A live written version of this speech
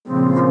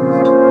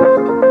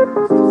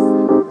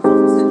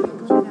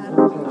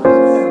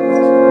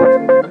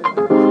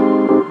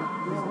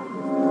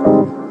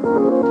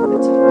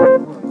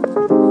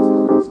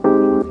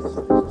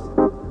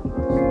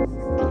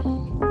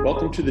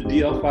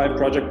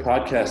Project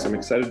Podcast. I'm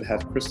excited to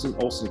have Kristen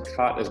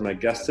Olson-Kott as my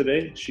guest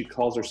today. She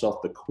calls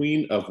herself the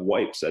Queen of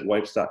Wipes at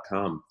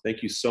wipes.com.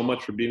 Thank you so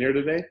much for being here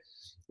today.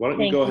 Why don't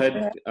you go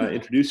ahead,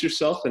 introduce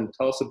yourself and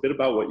tell us a bit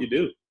about what you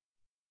do.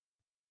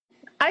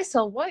 I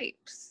sell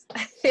wipes,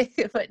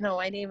 but no,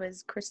 my name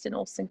is Kristen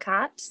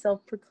Olson-Kott,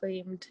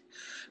 self-proclaimed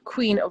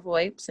Queen of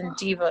Wipes and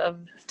Diva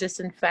of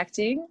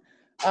Disinfecting.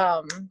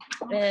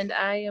 And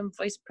I am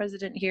vice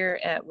president here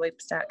at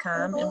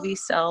wipes.com, and we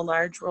sell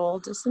large roll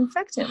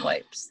disinfectant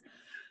wipes.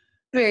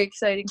 Very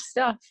exciting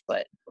stuff,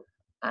 but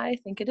I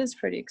think it is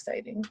pretty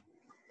exciting.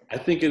 I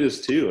think it is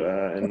too.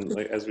 And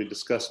like, as we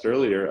discussed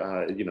earlier,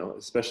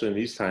 especially in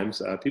these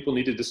times, people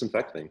need to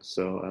disinfect things.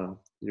 So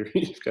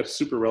you've got a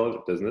super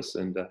relevant business,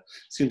 and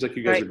seems like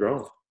you guys are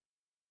growing.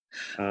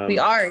 We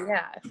are,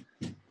 yeah.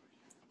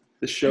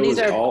 This show is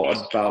all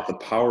about the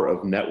power of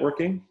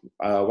networking.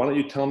 Why don't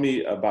you tell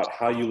me about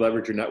how you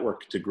leverage your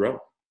network to grow?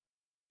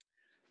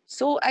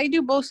 So I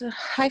do both.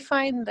 I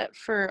find that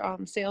for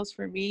sales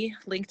for me,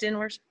 LinkedIn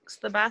works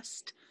the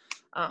best.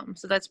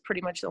 So that's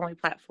pretty much the only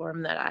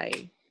platform that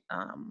I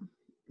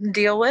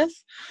deal with.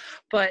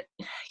 But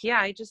yeah,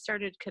 I just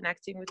started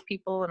connecting with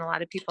people and a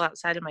lot of people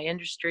outside of my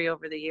industry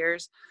over the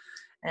years.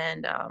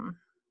 And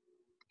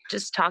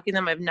just talking to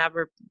them. I've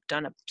never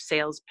done a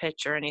sales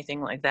pitch or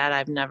anything like that.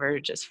 I've never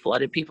just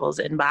flooded people's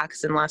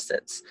inbox unless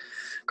it's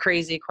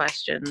crazy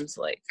questions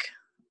like,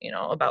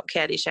 about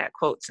Caddyshack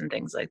quotes and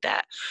things like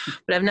that.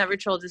 But I've never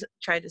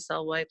tried to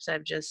sell wipes.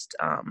 I've just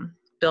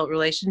built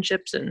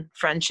relationships and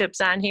friendships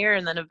on here.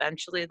 And then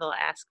eventually they'll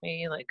ask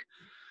me like,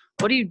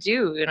 what do you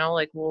do?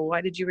 Well,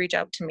 why did you reach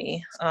out to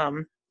me?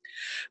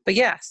 But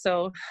yeah,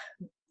 so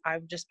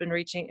I've just been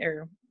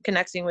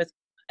connecting with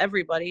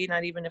everybody,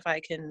 not even if I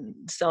can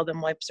sell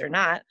them wipes or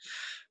not,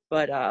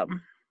 but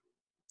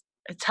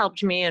it's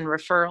helped me in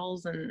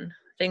referrals and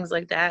things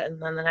like that.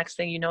 And then the next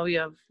thing you know, you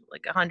have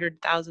like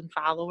 100,000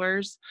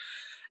 followers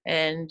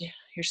and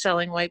you're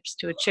selling wipes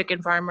to a chicken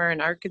farmer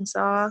in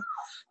Arkansas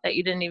that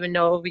you didn't even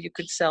know you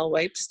could sell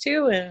wipes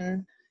to.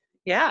 And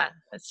yeah,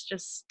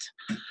 it's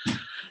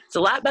a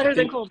lot better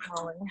than cold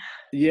calling.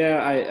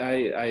 Yeah,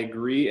 I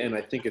agree. And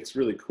I think it's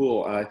really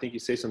cool. I think you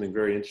say something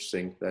very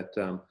interesting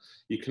that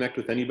you connect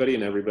with anybody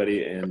and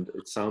everybody. And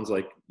it sounds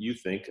like you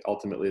think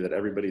ultimately that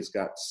everybody's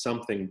got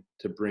something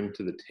to bring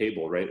to the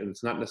table, right? And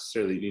it's not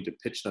necessarily you need to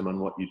pitch them on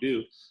what you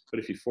do, but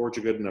if you forge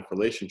a good enough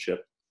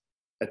relationship,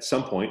 at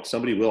some point,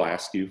 somebody will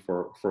ask you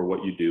for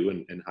what you do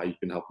and how you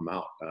can help them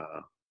out.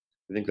 I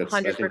think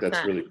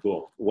that's really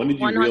cool. When did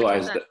you 100%.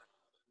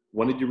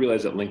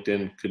 realize that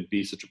LinkedIn could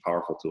be such a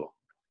powerful tool?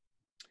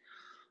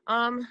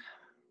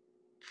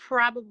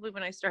 Probably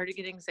when I started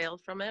getting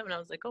sales from it, when I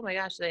was like, oh my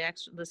gosh,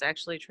 this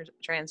actually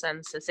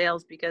transcends to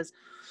sales, because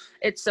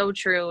it's so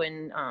true.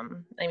 And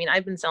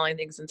I've been selling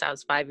things since I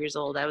was 5 years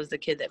old. I was the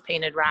kid that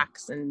painted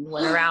rocks and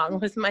went around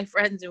with my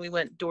friends, and we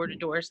went door to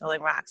door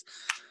selling rocks.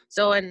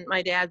 So, and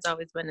my dad's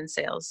always been in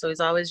sales, so he's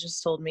always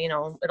just told me,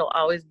 it'll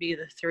always be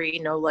the 3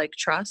 know, like,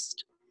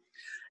 trust.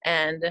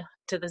 And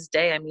to this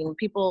day,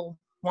 people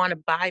want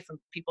to buy from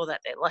people that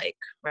they like,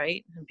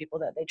 right? And people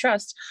that they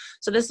trust.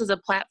 So this is a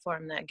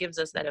platform that gives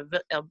us that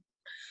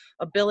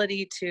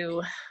ability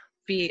to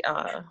be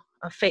a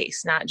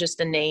face, not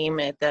just a name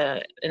in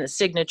a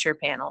signature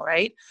panel,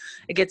 right?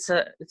 It's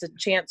a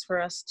chance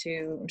for us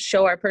to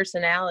show our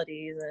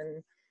personalities.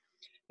 And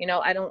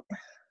I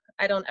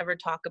don't ever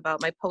talk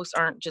about, my posts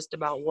aren't just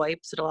about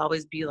wipes. It'll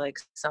always be like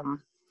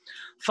some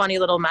funny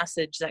little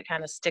message that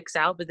kind of sticks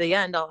out, but at the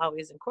end I'll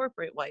always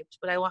incorporate wipes.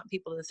 But I want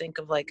people to think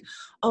of like,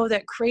 oh,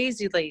 that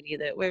crazy lady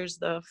that wears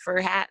the fur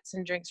hats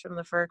and drinks from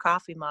the fur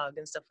coffee mug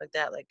and stuff like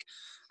that. Like,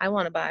 I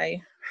want to buy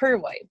her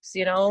wipes,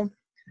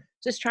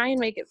 just try and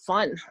make it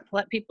fun.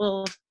 Let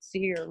people see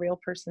your real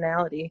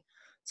personality.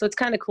 So it's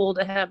kind of cool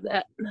to have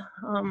that,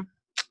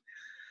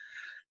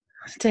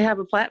 to have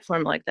a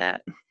platform like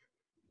that.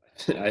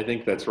 I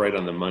think that's right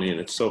on the money, and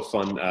it's so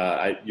fun.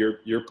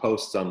 Your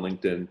posts on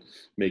LinkedIn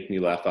make me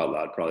laugh out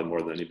loud, probably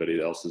more than anybody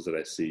else's that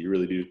I see. You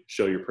really do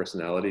show your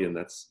personality, and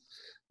that's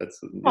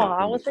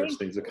one of the first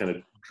things that kind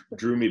of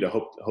drew me to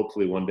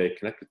hopefully one day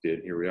connect with you.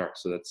 And here we are.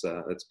 So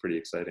that's pretty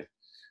exciting.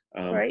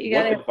 Right?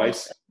 What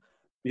advice?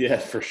 Yeah,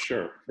 for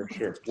sure.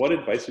 What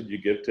advice would you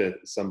give to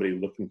somebody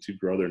looking to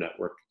grow their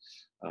network,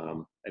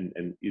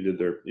 and either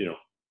their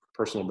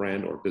personal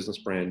brand or business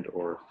brand,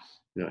 or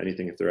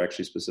anything, if they're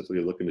actually specifically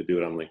looking to do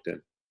it on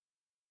LinkedIn?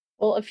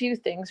 Well, a few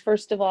things.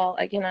 First of all,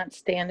 I cannot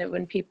stand it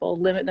when people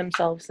limit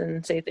themselves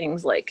and say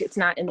things like it's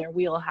not in their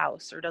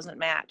wheelhouse or doesn't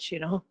match,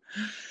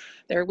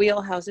 their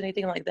wheelhouse,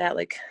 anything like that.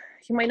 Like,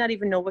 you might not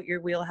even know what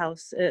your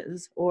wheelhouse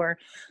is. Or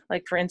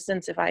like, for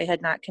instance, if I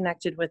had not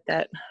connected with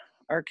that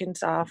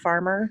Arkansas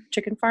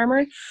chicken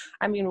farmer,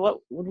 what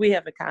would we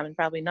have in common?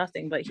 Probably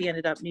nothing, but he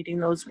ended up needing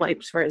those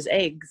wipes for his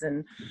eggs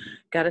and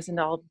got us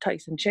into all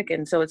Tyson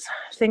chicken. So it's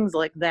things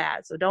like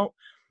that. So don't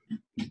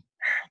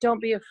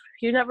be,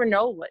 you never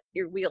know what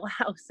your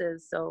wheelhouse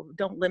is. So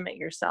don't limit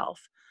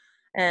yourself.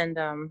 And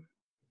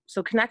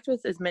So connect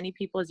with as many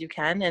people as you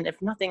can. And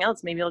if nothing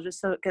else, maybe you'll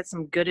just get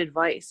some good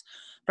advice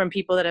from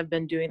people that have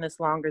been doing this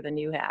longer than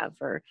you have,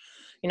 or,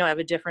 have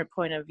a different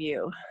point of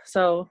view.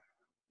 So,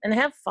 and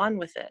have fun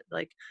with it.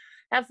 Like,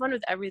 have fun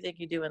with everything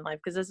you do in life,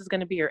 because this is going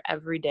to be your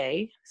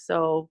everyday.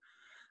 So,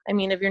 I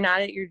mean, if you're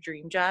not at your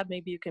dream job,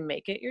 maybe you can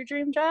make it your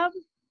dream job.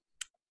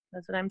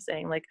 That's what I'm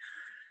saying. Like,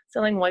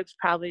 selling wipes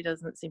probably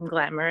doesn't seem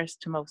glamorous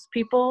to most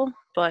people,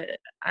 but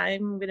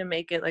I'm going to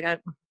make it like I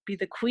be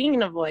the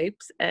queen of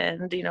wipes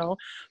and,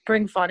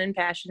 bring fun and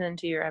passion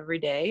into your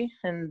everyday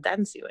and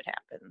then see what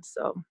happens.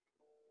 So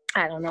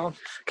I don't know,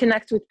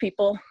 connect with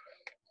people.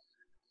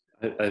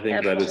 I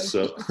think that is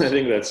so. I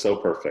think that's so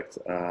perfect,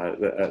 and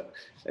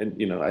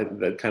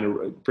that kind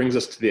of brings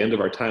us to the end of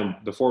our time.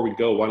 Before we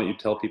go, why don't you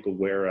tell people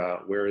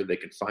where they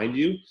can find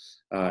you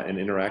and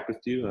interact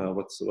with you?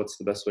 What's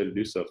the best way to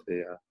do so if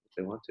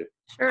they want to?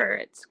 Sure,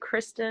 it's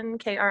Kristin,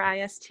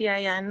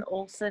 Kristin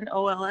Olson,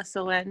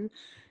 Olson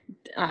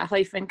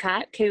hyphen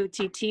Kott,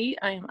 Kott.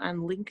 I'm on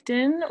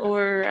LinkedIn,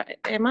 or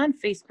I'm on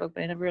Facebook,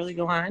 but I never really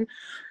go on.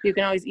 You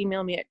can always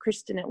email me at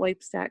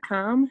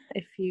kristin@wipes.com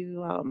if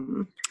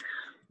you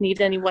need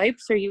any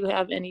wipes or you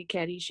have any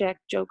Caddyshack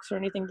jokes or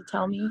anything to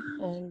tell me.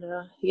 And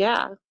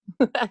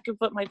I could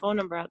put my phone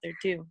number out there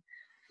too.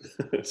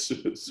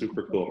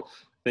 Super cool.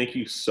 Thank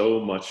you so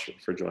much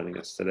for joining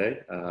us today.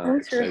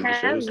 Thanks for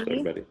having me.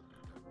 Everybody.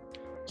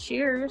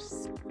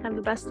 Cheers. Have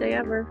the best day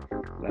ever.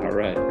 All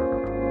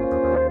right.